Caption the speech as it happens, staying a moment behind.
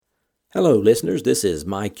Hello, listeners. This is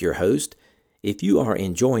Mike, your host. If you are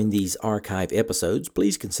enjoying these archive episodes,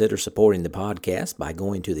 please consider supporting the podcast by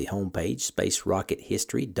going to the homepage,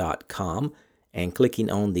 spacerockethistory.com, and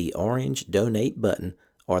clicking on the orange donate button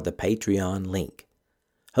or the Patreon link.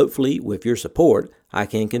 Hopefully, with your support, I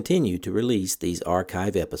can continue to release these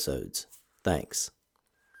archive episodes. Thanks.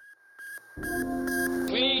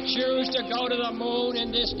 We choose to go to the moon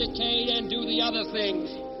in this decade and do the other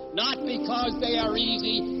things, not because they are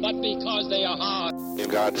easy, but because they are hard.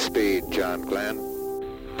 Godspeed, John Glenn.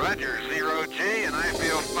 Roger, 0G, and I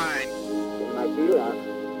feel fine. I feel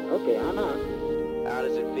okay, I'm on. How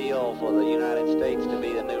does it feel for the United States to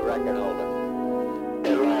be the new record holder?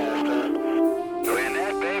 At last, huh? When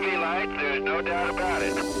that baby lights, there's no doubt about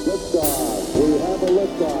it. Liftoff. We have a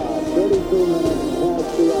liftoff. 32 minutes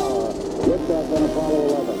past the hour. Liftoff on Apollo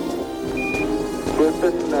 11.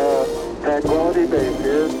 Houston, Tranquility Base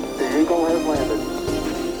here. The Eagle has landed.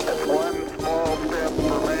 That's one small step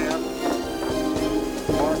for man,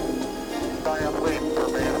 one giant leap for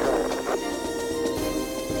mankind.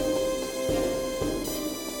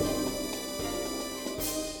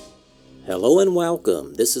 Hello and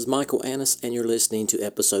welcome. This is Michael Annis, and you're listening to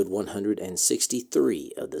episode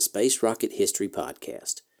 163 of the Space Rocket History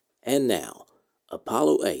Podcast. And now,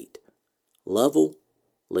 Apollo 8, Lovell,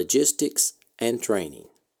 Logistics, and Training.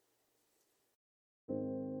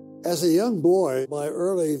 As a young boy, my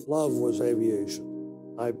early love was aviation.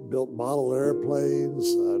 I built model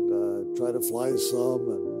airplanes and tried to fly some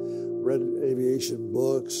and read aviation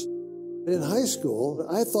books. In high school,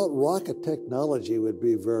 I thought rocket technology would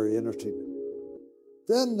be very interesting.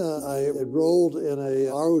 Then I enrolled in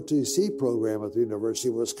a ROTC program at the University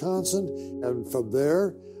of Wisconsin, and from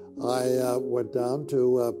there I went down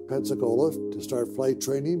to Pensacola to start flight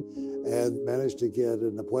training and managed to get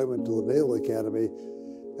an appointment to the Naval Academy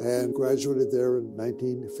and graduated there in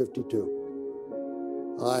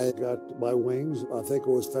 1952. I got my wings, I think it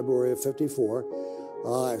was February of 54.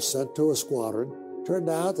 I sent to a squadron. Turned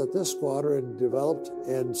out that this squadron developed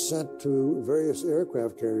and sent to various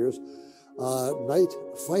aircraft carriers night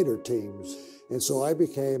fighter teams. And so I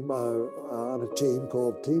became on a team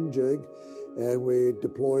called Team Jig, and we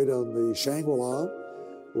deployed on the Shangri-La,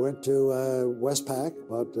 went to Westpac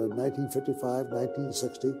about 1955,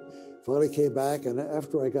 1960. Finally came back, and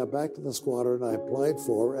after I got back to the squadron, I applied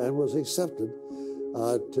for and was accepted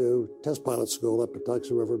to test pilot school at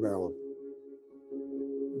Patuxent River, Maryland.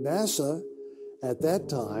 NASA at that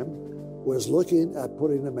time was looking at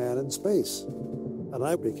putting a man in space. And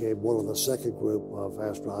I became one of the second group of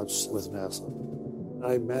astronauts with NASA.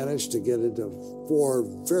 I managed to get into 4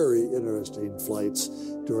 very interesting flights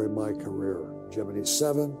during my career. Gemini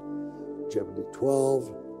 7, Gemini 12,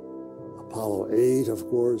 Apollo 8, of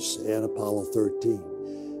course, and Apollo 13.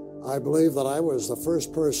 I believe that I was the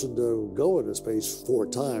first person to go into space 4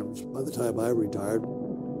 times by the time I retired.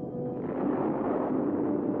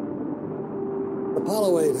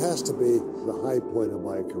 Apollo 8 has to be the high point of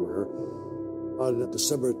my career. On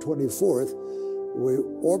December 24th, we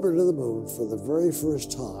orbited the moon for the very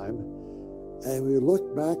first time, and we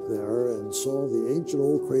looked back there and saw the ancient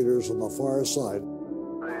old craters on the far side.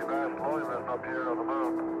 The vast loneliness up here on the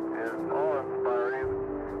moon is awe-inspiring.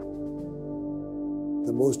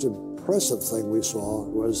 The most impressive thing we saw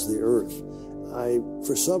was the Earth. I,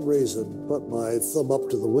 for some reason, put my thumb up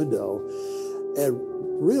to the window and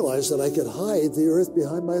realized that I could hide the Earth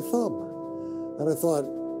behind my thumb. And I thought,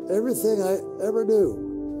 everything I ever knew,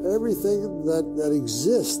 everything that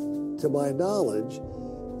exists to my knowledge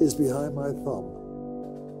is behind my thumb.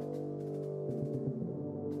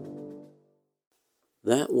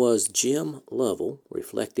 That was Jim Lovell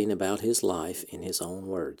reflecting about his life in his own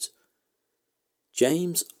words.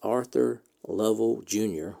 James Arthur Lovell,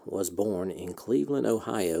 Jr. was born in Cleveland,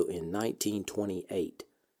 Ohio in 1928.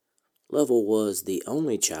 Lovell was the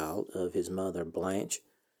only child of his mother, Blanche,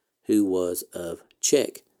 who was of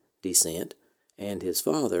Czech descent, and his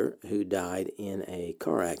father, who died in a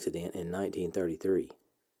car accident in 1933.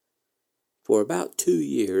 For about 2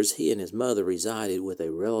 years, he and his mother resided with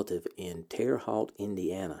a relative in Terre Haute,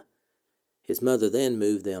 Indiana. His mother then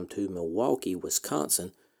moved them to Milwaukee,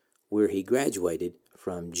 Wisconsin, where he graduated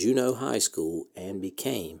from Juneau High School and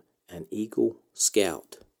became an Eagle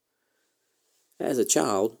Scout. As a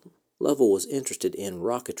child, Lovell was interested in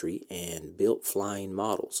rocketry and built flying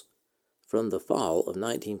models. From the fall of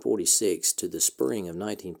 1946 to the spring of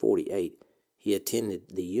 1948, he attended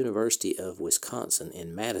the University of Wisconsin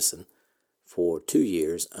in Madison for 2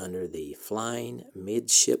 years under the Flying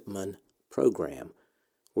Midshipman Program,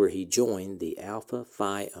 where he joined the Alpha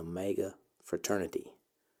Phi Omega fraternity.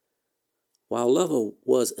 While Lovell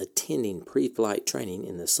was attending pre-flight training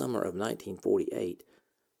in the summer of 1948,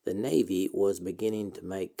 the Navy was beginning to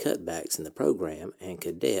make cutbacks in the program, and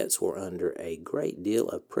cadets were under a great deal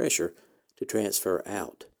of pressure to transfer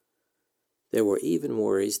out. There were even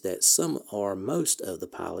worries that some or most of the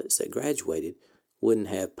pilots that graduated wouldn't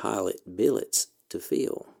have pilot billets to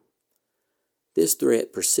fill. This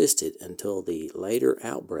threat persisted until the later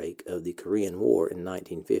outbreak of the Korean War in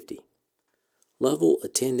 1950. Lovell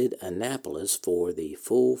attended Annapolis for the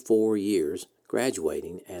full 4 years,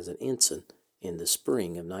 graduating as an ensign in the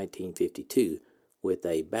spring of 1952 with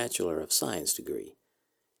a Bachelor of Science degree.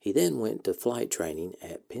 He then went to flight training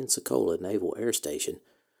at Pensacola Naval Air Station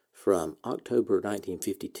from October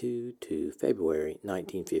 1952 to February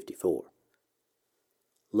 1954.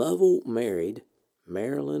 Lovell married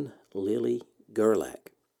Marilyn Lilly Gerlach,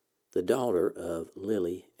 the daughter of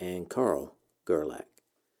Lilly and Carl Gerlach.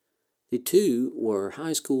 The two were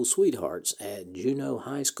high school sweethearts at Juneau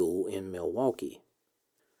High School in Milwaukee.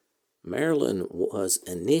 Marilyn was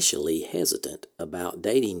initially hesitant about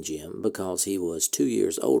dating Jim because he was 2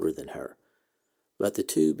 years older than her, but the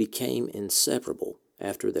two became inseparable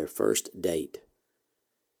after their first date.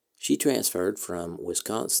 She transferred from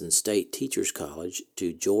Wisconsin State Teachers College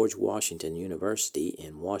to George Washington University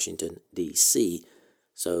in Washington, D.C.,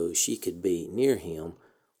 so she could be near him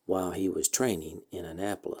while he was training in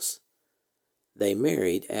Annapolis. They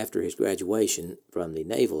married after his graduation from the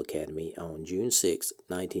Naval Academy on June 6,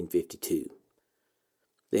 1952.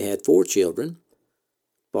 They had 4 children: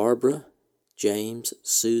 Barbara, James,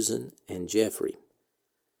 Susan, and Jeffrey.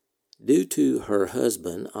 Due to her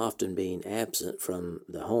husband often being absent from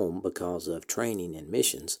the home because of training and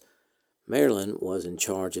missions, Marilyn was in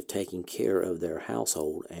charge of taking care of their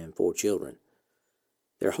household and 4 children.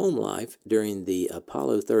 Their home life during the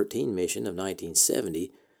Apollo 13 mission of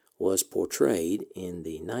 1970 was portrayed in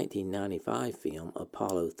the 1995 film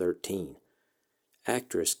Apollo 13.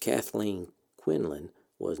 Actress Kathleen Quinlan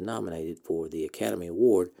was nominated for the Academy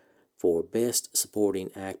Award for Best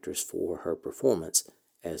Supporting Actress for her performance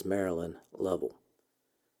as Marilyn Lovell.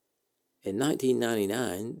 In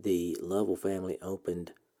 1999, the Lovell family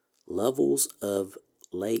opened Lovell's of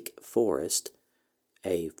Lake Forest,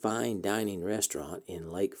 a fine dining restaurant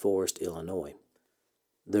in Lake Forest, Illinois.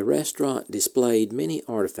 The restaurant displayed many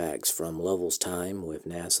artifacts from Lovell's time with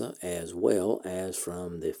NASA as well as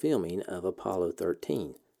from the filming of Apollo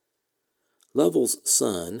 13. Lovell's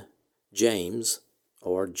son, James,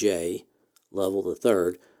 or J. Lovell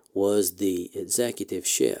III, was the executive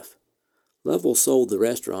chef. Lovell sold the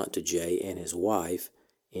restaurant to Jay and his wife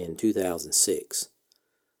in 2006.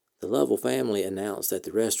 The Lovell family announced that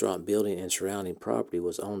the restaurant building and surrounding property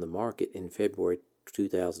was on the market in February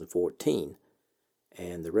 2014,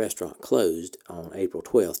 and the restaurant closed on April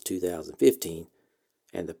 12, 2015,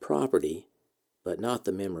 and the property, but not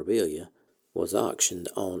the memorabilia, was auctioned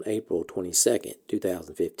on April 22,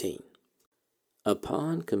 2015.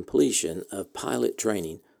 Upon completion of pilot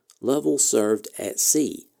training, Lovell served at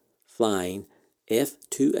sea, flying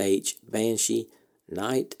F-2H Banshee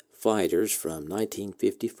night fighters from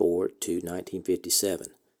 1954 to 1957.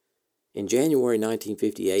 In January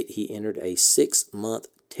 1958, he entered a 6-month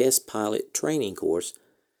test pilot training course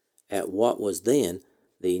at what was then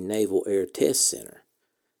the Naval Air Test Center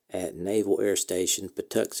at Naval Air Station,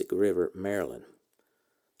 Patuxent River, Maryland,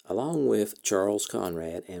 along with Charles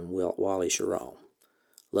Conrad and Wally Schirra.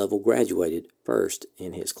 Lovell graduated first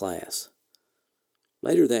in his class.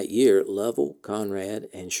 Later that year, Lovell, Conrad,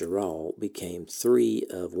 and Schirra became 3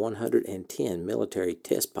 of 110 military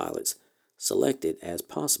test pilots selected as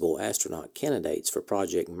possible astronaut candidates for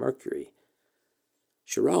Project Mercury.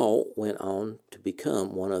 Schirra went on to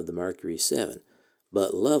become one of the Mercury 7,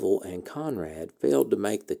 but Lovell and Conrad failed to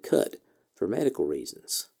make the cut for medical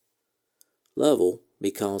reasons. Lovell,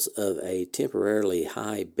 because of a temporarily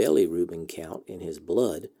high bilirubin count in his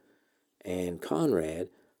blood, and Conrad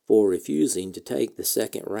for refusing to take the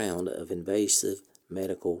second round of invasive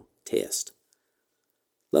medical tests.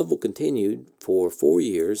 Lovell continued for 4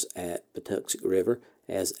 years at Patuxent River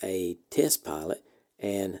as a test pilot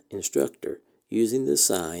and instructor using the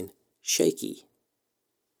sign Shaky,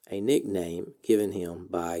 a nickname given him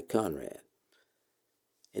by Conrad.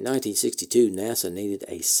 In 1962, NASA needed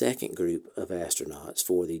a second group of astronauts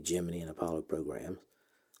for the Gemini and Apollo programs.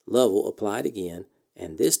 Lovell applied again,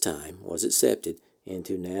 and this time was accepted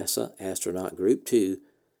into NASA Astronaut Group 2,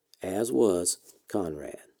 as was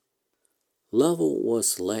Conrad. Lovell was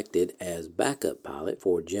selected as backup pilot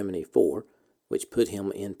for Gemini 4, which put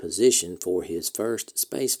him in position for his first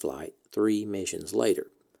spaceflight 3 missions later,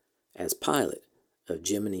 as pilot of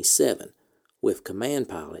Gemini 7 with command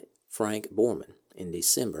pilot Frank Borman. in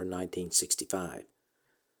December 1965.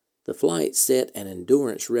 The flight set an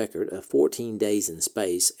endurance record of 14 days in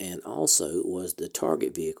space and also was the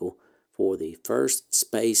target vehicle for the first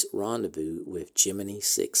space rendezvous with Gemini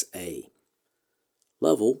 6A.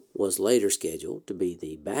 Lovell was later scheduled to be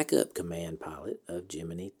the backup command pilot of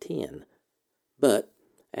Gemini 10, but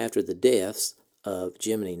after the deaths of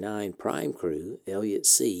Gemini 9 prime crew Elliott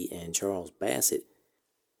C. and Charles Bassett,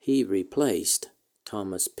 he replaced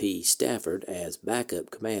Thomas P. Stafford as backup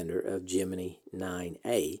commander of Gemini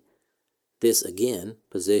 9A. This again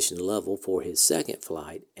positioned Lovell for his second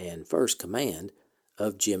flight and first command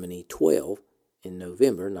of Gemini 12 in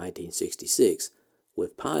November 1966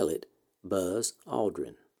 with pilot Buzz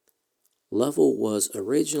Aldrin. Lovell was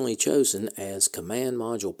originally chosen as command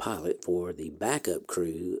module pilot for the backup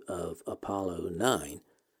crew of Apollo 9,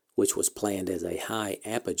 which was planned as a high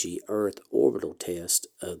apogee Earth orbital test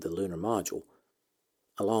of the lunar module,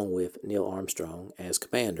 along with Neil Armstrong as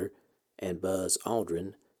commander and Buzz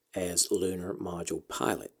Aldrin as lunar module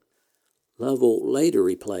pilot. Lovell later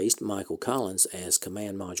replaced Michael Collins as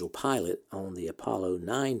command module pilot on the Apollo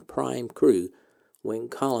 9 prime crew when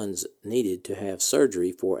Collins needed to have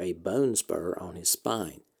surgery for a bone spur on his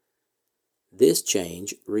spine. This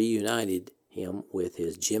change reunited him with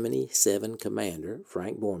his Gemini 7 commander,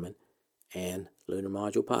 Frank Borman, and lunar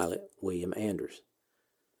module pilot, William Anders.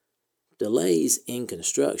 Delays in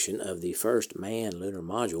construction of the first manned lunar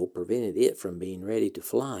module prevented it from being ready to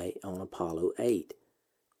fly on Apollo 8,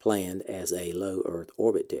 planned as a low Earth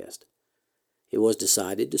orbit test. It was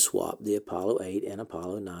decided to swap the Apollo 8 and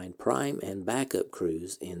Apollo 9 prime and backup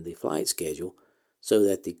crews in the flight schedule so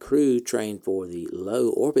that the crew trained for the low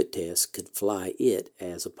orbit test could fly it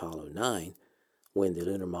as Apollo 9 when the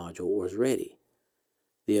lunar module was ready.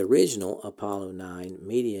 The original Apollo 9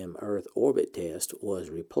 medium Earth orbit test was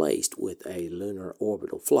replaced with a lunar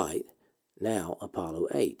orbital flight, now Apollo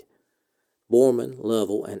 8. Borman,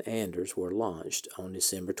 Lovell, and Anders were launched on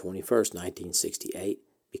December 21, 1968,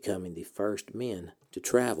 becoming the first men to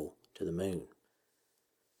travel to the moon.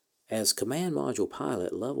 As command module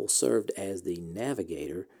pilot, Lovell served as the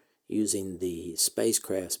navigator using the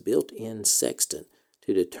spacecraft's built-in sextant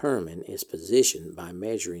to determine its position by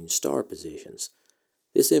measuring star positions.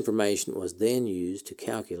 This information was then used to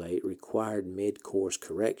calculate required mid-course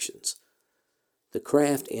corrections. The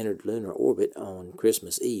craft entered lunar orbit on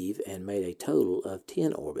Christmas Eve and made a total of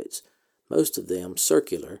 10 orbits, most of them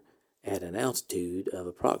circular, at an altitude of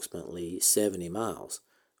approximately 70 miles,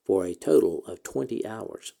 for a total of 20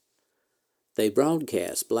 hours. They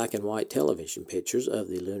broadcast black and white television pictures of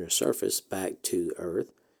the lunar surface back to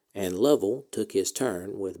Earth, and Lovell took his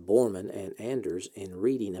turn with Borman and Anders in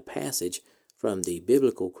reading a passage from the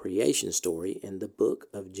biblical creation story in the book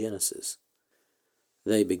of Genesis.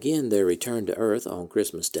 They begin their return to Earth on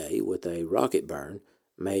Christmas Day with a rocket burn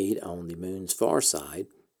made on the moon's far side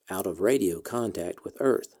out of radio contact with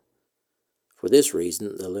Earth. For this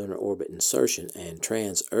reason, the lunar orbit insertion and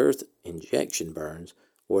trans-Earth injection burns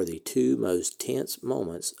were the two most tense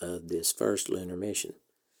moments of this first lunar mission.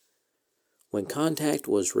 When contact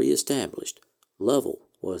was reestablished, Lovell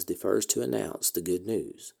was the first to announce the good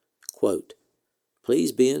news. Quote,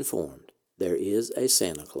 "Please be informed, there is a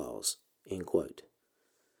Santa Claus." End quote.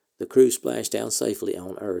 The crew splashed down safely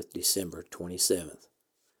on Earth December 27th.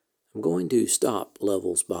 I'm going to stop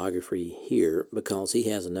Lovell's biography here because he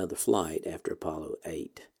has another flight after Apollo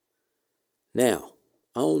 8. Now,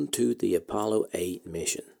 on to the Apollo 8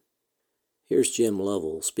 mission. Here's Jim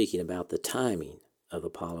Lovell speaking about the timing of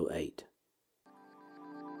Apollo 8.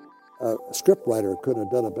 A scriptwriter couldn't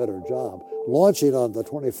have done a better job. Launching on the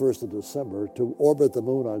 21st of December to orbit the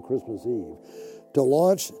moon on Christmas Eve. To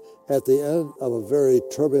launch at the end of a very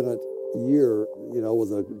turbulent year, with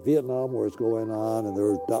the Vietnam War going on and there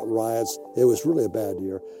were riots. It was really a bad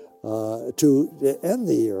year. To end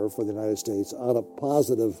the year for the United States on a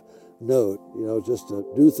positive note, just to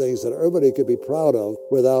do things that everybody could be proud of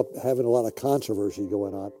without having a lot of controversy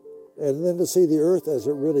going on. And then to see the Earth as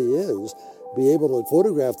it really is, be able to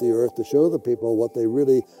photograph the Earth to show the people what they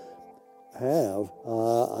really have,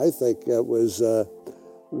 I think it was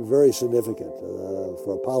very significant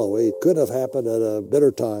for Apollo 8. Couldn't have happened at a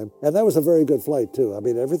better time. And that was a very good flight, too. I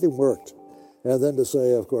mean, everything worked. And then to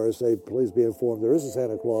say, of course, hey, please be informed there is a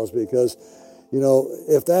Santa Claus because,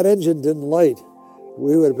 if that engine didn't light,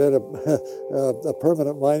 we would have been a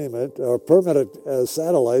permanent monument or permanent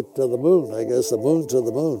satellite to the moon, I guess, the moon to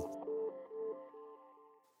the moon.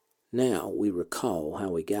 Now we recall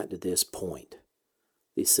how we got to this point.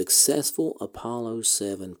 The successful Apollo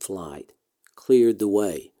 7 flight cleared the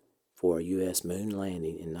way for a U.S. moon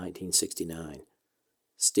landing in 1969.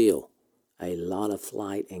 Still, a lot of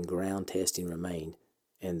flight and ground testing remained,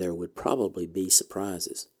 and there would probably be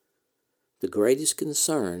surprises. The greatest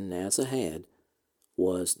concern NASA had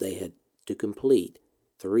was they had to complete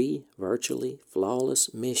 3 virtually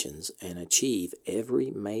flawless missions and achieve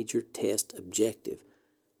every major test objective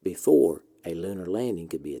before a lunar landing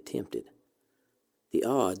could be attempted. The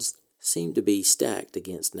odds seemed to be stacked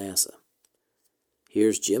against NASA.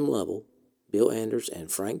 Here's Jim Lovell, Bill Anders,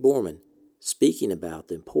 and Frank Borman speaking about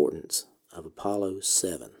the importance of Apollo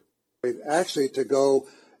 7. Actually, to go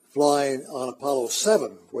flying on Apollo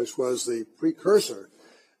 7, which was the precursor.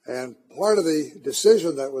 And part of the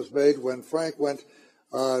decision that was made when Frank went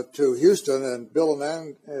to Houston, and Bill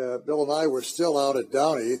and I were still out at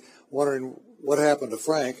Downey wondering what happened to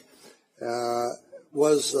Frank,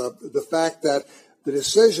 was the fact that the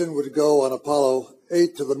decision would go on Apollo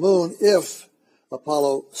 8 to the moon if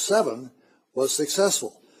Apollo 7 was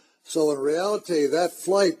successful. So in reality, that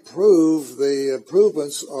flight proved the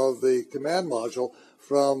improvements of the command module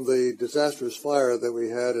from the disastrous fire that we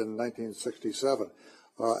had in 1967.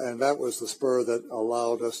 And that was the spur that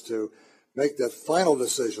allowed us to make that final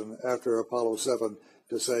decision after Apollo 7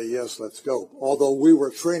 to say, yes, let's go. Although we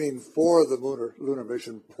were training for the lunar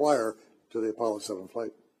mission prior to the Apollo 7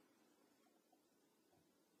 flight.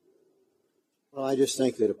 Well, I just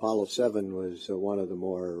think that Apollo 7 was one of the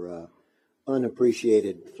more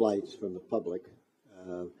unappreciated flights from the public.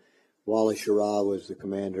 Wally Schirra was the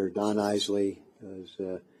commander. Don Isley was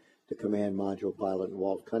the command module pilot, and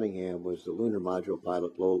Walt Cunningham was the lunar module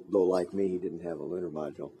pilot, though like me, he didn't have a lunar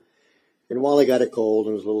module. And Wally got a cold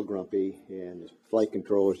and was a little grumpy, and his flight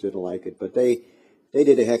controllers didn't like it, but they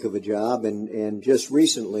did a heck of a job, and just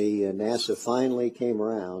recently NASA finally came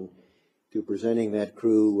around to presenting that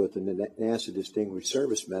crew with the NASA Distinguished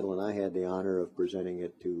Service Medal, and I had the honor of presenting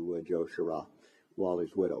it to Joe Schirra,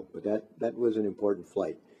 Wally's widow. But that was an important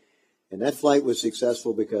flight. And that flight was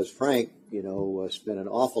successful because Frank, spent an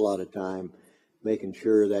awful lot of time making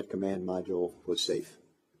sure that command module was safe.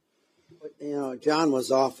 John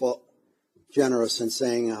was awful generous in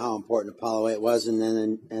saying how important Apollo 8 was, and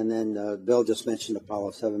then Bill just mentioned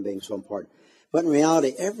Apollo 7 being so important. But in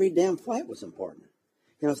reality, every damn flight was important.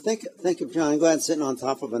 Think of John Glenn sitting on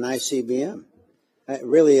top of an ICBM,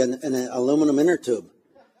 really in an aluminum inner tube,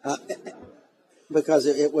 because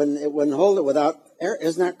it wouldn't hold it without air.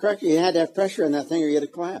 Isn't that correct? You had to have pressure in that thing, or you'd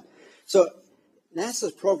have collapsed. So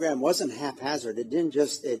NASA's program wasn't haphazard. It didn't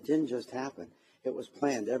just happen. It was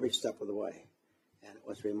planned every step of the way, and it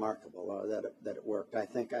was remarkable that it worked.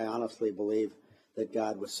 I honestly believe that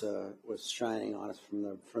God was shining on us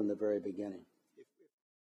from the very beginning.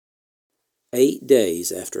 8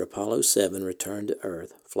 days after Apollo 7 returned to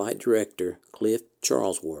Earth, Flight Director Cliff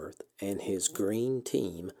Charlesworth and his green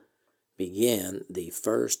team began the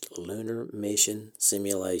first lunar mission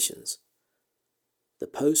simulations. The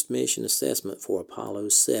post-mission assessment for Apollo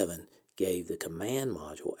 7 gave the command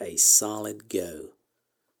module a solid go.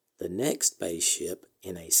 The next spaceship,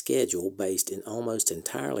 in a schedule based almost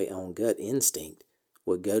entirely on gut instinct,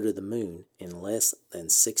 would go to the moon in less than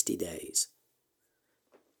 60 days.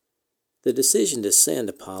 The decision to send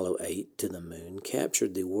Apollo 8 to the moon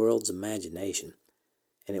captured the world's imagination,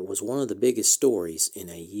 and it was one of the biggest stories in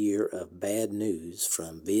a year of bad news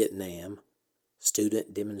from Vietnam,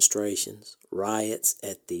 student demonstrations, riots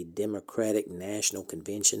at the Democratic National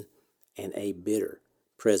Convention, and a bitter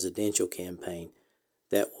presidential campaign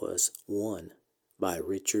that was won by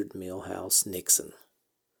Richard Milhous Nixon.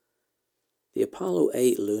 The Apollo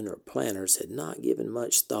 8 lunar planners had not given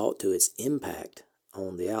much thought to its impact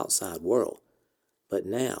on the outside world, but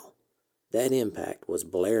now that impact was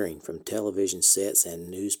blaring from television sets and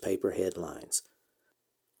newspaper headlines.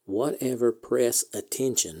 Whatever press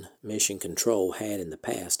attention Mission Control had in the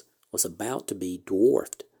past was about to be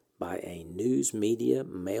dwarfed by a news media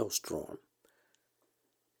maelstrom.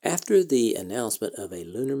 After the announcement of a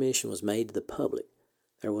lunar mission was made to the public,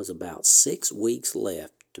 there was about 6 weeks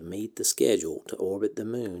left to meet the schedule to orbit the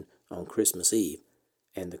moon on Christmas Eve,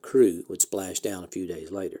 and the crew would splash down a few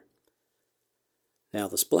days later. Now,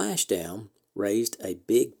 the splashdown raised a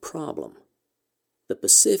big problem. The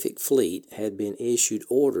Pacific Fleet had been issued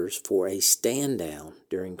orders for a stand-down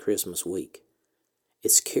during Christmas week.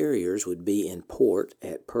 Its carriers would be in port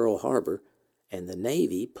at Pearl Harbor, and the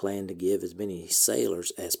Navy planned to give as many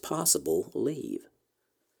sailors as possible leave.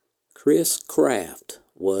 Chris Kraft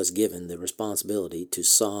was given the responsibility to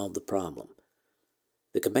solve the problem.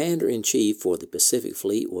 The commander-in-chief for the Pacific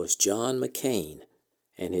Fleet was John McCain,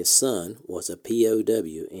 and his son was a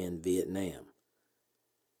POW in Vietnam.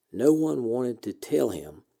 No one wanted to tell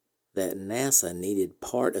him that NASA needed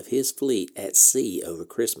part of his fleet at sea over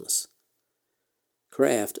Christmas.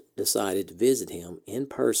 Kraft decided to visit him in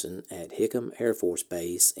person at Hickam Air Force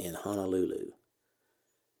Base in Honolulu.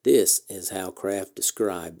 This is how Kraft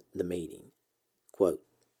described the meeting. Quote,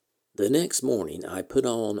 "The next morning I put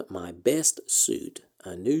on my best suit,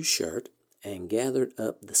 a new shirt, and gathered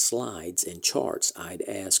up the slides and charts I'd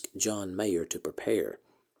asked John Mayer to prepare.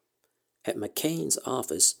 At McCain's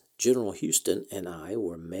office, General Houston and I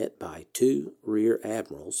were met by 2 rear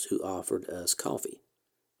admirals who offered us coffee.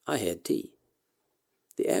 I had tea.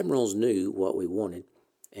 The admirals knew what we wanted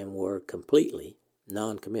and were completely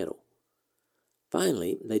non-committal.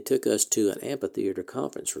 Finally, they took us to an amphitheater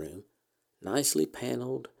conference room, nicely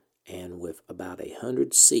paneled and with about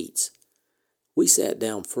 100 seats. We sat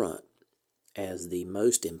down front as the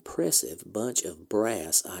most impressive bunch of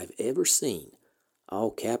brass I've ever seen.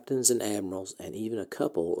 All captains and admirals and even a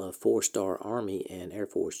couple of 4-star Army and Air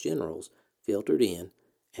Force generals filtered in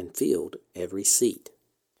and filled every seat.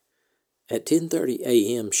 At 10:30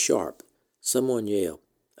 a.m. sharp, someone yelled,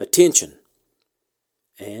 'Attention!'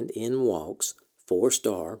 And in walks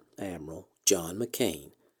 4-star Admiral John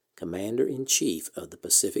McCain, Commander-in-Chief of the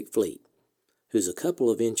Pacific Fleet, who's a couple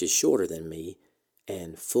of inches shorter than me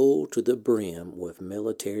and full to the brim with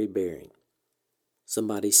military bearing.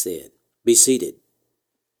 Somebody said, 'Be seated,'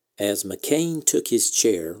 as McCain took his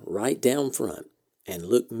chair right down front and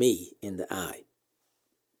looked me in the eye.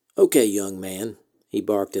 'Okay, young man,' he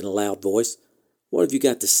barked in a loud voice, 'what have you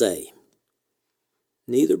got to say?'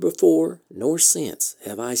 Neither before nor since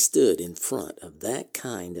have I stood in front of that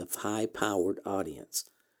kind of high-powered audience.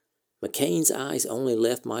 McCain's eyes only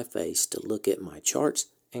left my face to look at my charts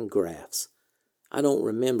and graphs. I don't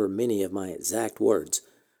remember many of my exact words.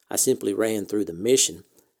 I simply ran through the mission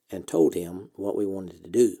and told him what we wanted to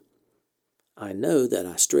do. I know that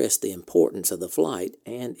I stressed the importance of the flight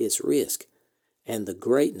and its risk, and the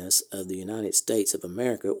greatness of the United States of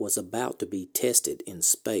America was about to be tested in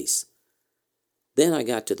space. Then I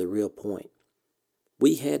got to the real point.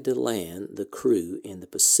 We had to land the crew in the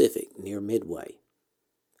Pacific near Midway.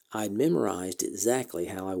 I'd memorized exactly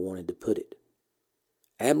how I wanted to put it.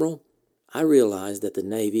 'Admiral, I realize that the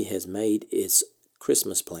Navy has made its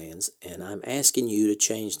Christmas plans, and I'm asking you to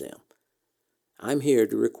change them. I'm here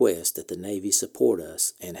to request that the Navy support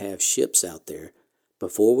us and have ships out there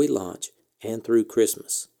before we launch and through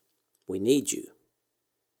Christmas. We need you.'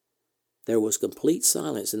 There was complete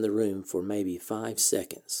silence in the room for maybe 5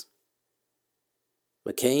 seconds.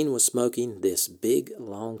 McCain was smoking this big,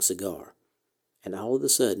 long cigar, and all of a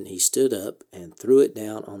sudden he stood up and threw it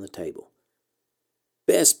down on the table.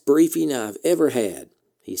 'Best briefing I've ever had,'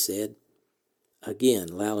 he said, again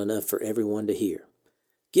loud enough for everyone to hear.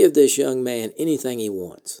 'Give this young man anything he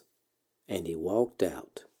wants.' And he walked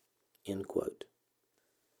out." End quote.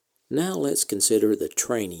 Now let's consider the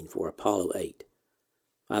training for Apollo 8.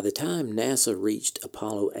 By the time NASA reached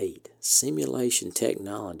Apollo 8, simulation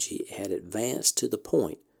technology had advanced to the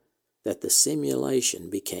point that the simulation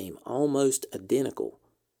became almost identical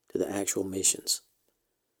to the actual missions.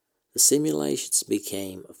 The simulations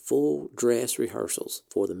became full dress rehearsals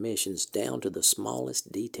for the missions down to the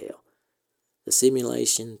smallest detail. The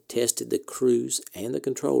simulation tested the crew's and the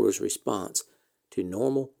controller's response to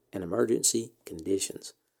normal and emergency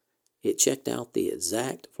conditions. It checked out the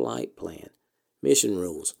exact flight plan, mission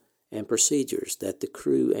rules, and procedures that the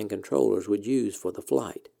crew and controllers would use for the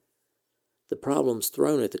flight. The problems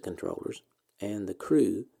thrown at the controllers and the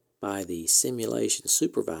crew by the simulation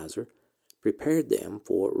supervisor prepared them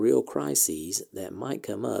for real crises that might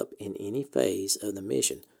come up in any phase of the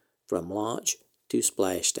mission, from launch to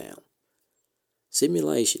splashdown.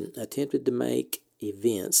 Simulation attempted to make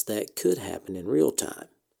events that could happen in real time.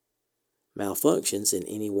 Malfunctions in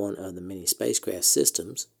any one of the many spacecraft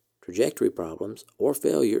systems, trajectory problems, or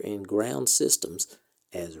failure in ground systems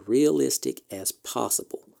as realistic as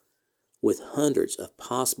possible. With hundreds of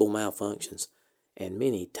possible malfunctions and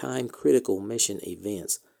many time-critical mission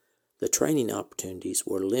events, the training opportunities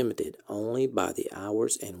were limited only by the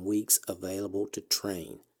hours and weeks available to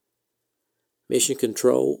train. Mission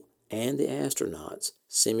Control and the astronauts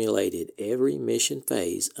simulated every mission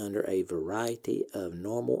phase under a variety of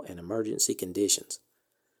normal and emergency conditions.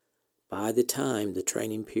 By the time the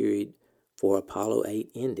training period for Apollo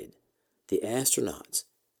 8 ended, the astronauts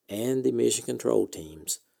and the mission control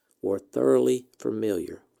teams were thoroughly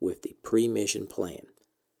familiar with the pre-mission plan.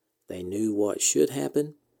 They knew what should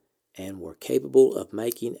happen and were capable of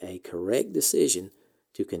making a correct decision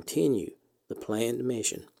to continue the planned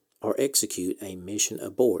mission or execute a mission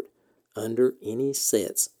abort under any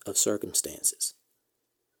sets of circumstances.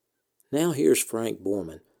 Now here's Frank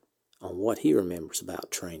Borman on what he remembers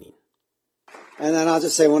about training. And then I'll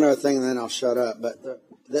just say one other thing, and then I'll shut up. But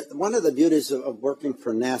one of the beauties of working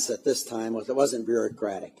for NASA at this time was it wasn't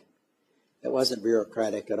bureaucratic. It wasn't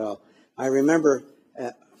bureaucratic at all. I remember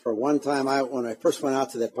for one time, when I first went out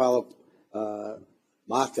to the Apollo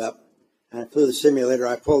mock-up, and I flew the simulator,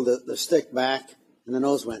 I pulled the stick back, and the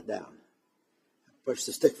nose went down. I pushed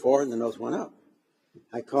the stick forward, and the nose went up.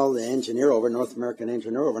 I called the engineer over, North American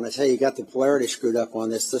engineer over, and I said, hey, you got the polarity screwed up on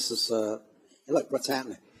this. This is, look, what's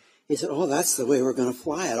happening? He said, oh, that's the way we're going to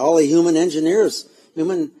fly it. All the human engineers,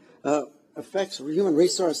 human effects, human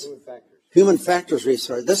resource, human factors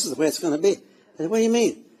resource. This is the way it's going to be. I said, what do you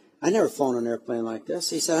mean? I never flown an airplane like this.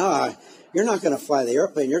 He said, you're not going to fly the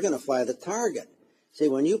airplane. You're going to fly the target. See,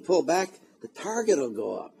 when you pull back, the target will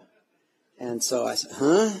go up. And so I said,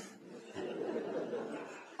 huh?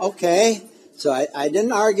 Okay. So I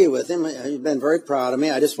didn't argue with him. He's been very proud of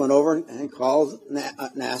me. I just went over and called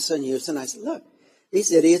NASA in Houston. I said, look,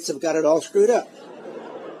 these idiots have got it all screwed up.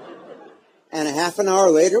 And a half an hour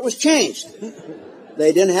later, it was changed.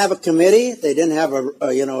 They didn't have a committee. They didn't have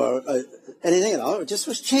anything at all. It just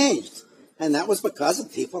was changed. And that was because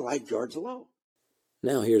of people like George Low.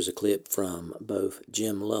 Now here's a clip from both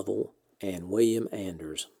Jim Lovell and William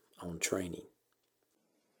Anders on training.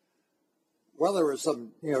 Well, there were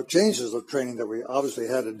some, changes of training that we obviously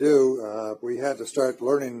had to do. We had to start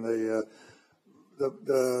learning the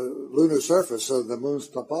lunar surface of the moon's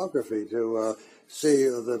topography to see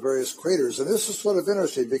the various craters. And this is sort of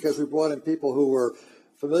interesting because we brought in people who were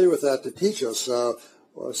familiar with that to teach us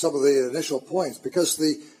some of the initial points. Because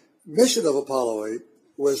the mission of Apollo 8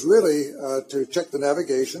 was really to check the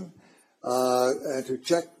navigation and to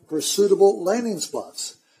check for suitable landing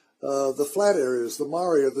spots, the flat areas, the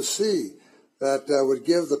mare of the sea, that would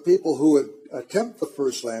give the people who would attempt the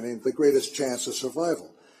first landing the greatest chance of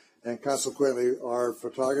survival. And consequently, our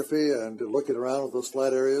photography and looking around at those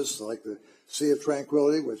flat areas, like the Sea of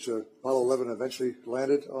Tranquility, which Apollo 11 eventually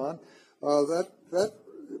landed on, that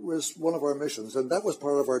was one of our missions, and that was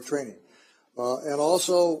part of our training. And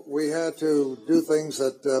also, we had to do things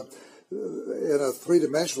that, in a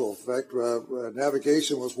three-dimensional effect,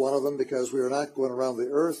 navigation was one of them because we were not going around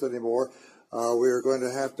the Earth anymore. We were going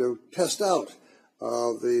to have to test out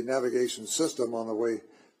the navigation system on the way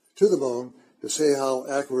to the moon to see how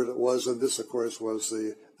accurate it was, and this, of course, was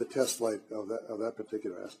the test flight of that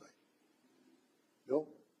particular aspect. Bill?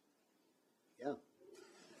 Yeah.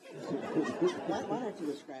 Why don't you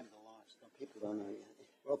describe the launch? People don't know yet.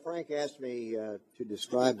 Well, Frank asked me to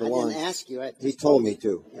describe the launch. launch. I didn't ask you. He told me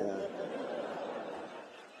to.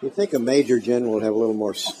 You'd think a major general would have a little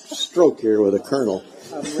more stroke here with a colonel.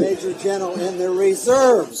 A major general in the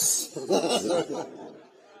reserves.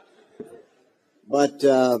 But,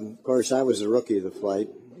 of course, I was a rookie of the flight.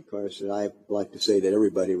 Of course, I like to say that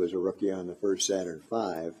everybody was a rookie on the first Saturn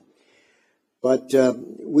V. But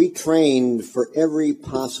we trained for every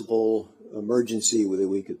possible emergency that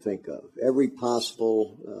we could think of, every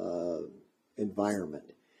possible environment.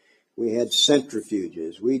 We had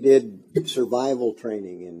centrifuges. We did survival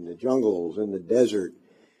training in the jungles, in the desert,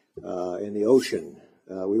 in the ocean.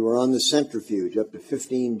 We were on the centrifuge up to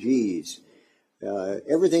 15 Gs.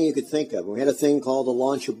 Everything you could think of. We had a thing called the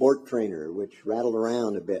launch abort trainer, which rattled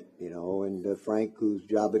around a bit, and Frank, whose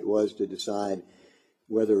job it was to decide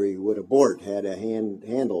whether he would abort, had a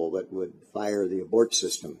handle that would fire the abort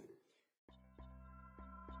system.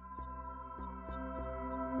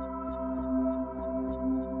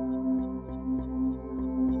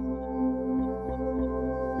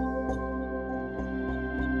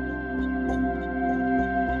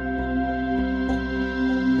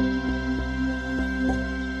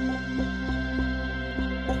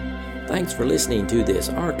 Thanks for listening to this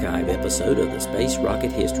archive episode of the Space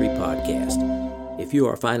Rocket History Podcast. If you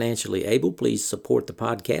are financially able, please support the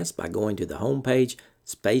podcast by going to the homepage,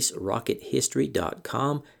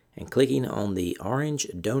 spacerockethistory.com, and clicking on the orange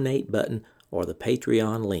Donate button or the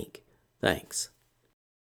Patreon link. Thanks.